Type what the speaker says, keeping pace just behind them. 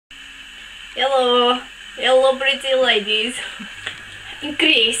Hello. Hello, pretty ladies.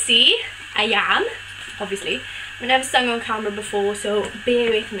 Gracie, I am, obviously. I've never sung on camera before, so bear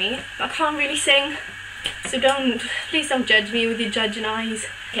with me. I can't really sing, so please don't judge me with your judging eyes.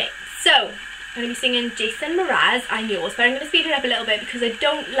 Okay, so I'm going to be singing Jason Mraz, I'm Yours, but I'm going to speed it up a little bit because I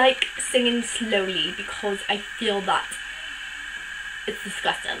don't like singing slowly because I feel that it's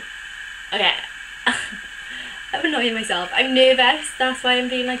disgusting. Okay. I'm annoying myself. I'm nervous, that's why I'm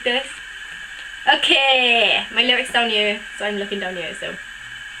being like this. Okay, my lyrics down here, so I'm looking down here, so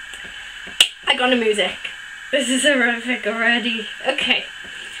I got the music. This is horrific already. Okay.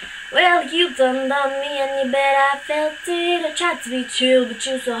 Well, you done me and you bet I felt it. I tried to be chill, but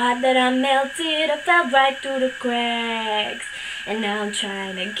you so hot that I melted. I fell right through the cracks, and now I'm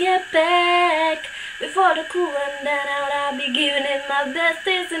trying to get back. Before the cool run down out, I'll be giving it my best.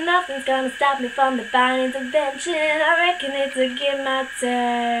 And nothing's gonna stop me from divine intervention. I reckon it's again my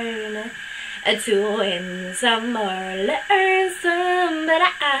turn to win some or learn some, but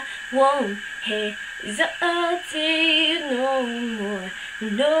I won't hesitate no more,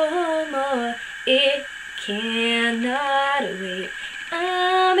 no more. It cannot wait.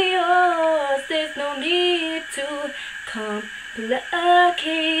 I'm yours. There's no need to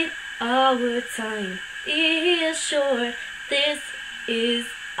complicate. Our time is short. This is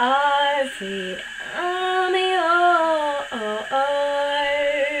our fate. I'm yours.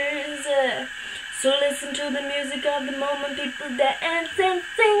 So listen to the music of the moment, people dance and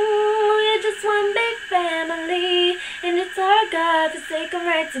sing. We're just one big family, and it's our God-forsaken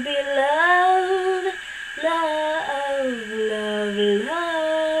right to be loved, loved, loved,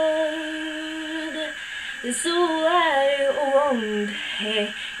 loved. So I won't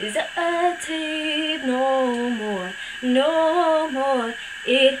hesitate no more, no more.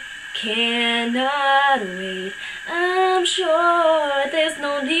 It cannot wait. I'm sure there's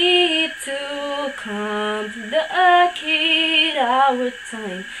no need to complicate. Our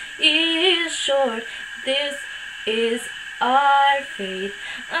time is short. This is our fate.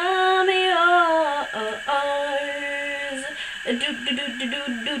 I'm yours. Do do do do do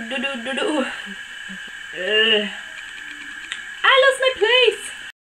do do do do. I lost my place.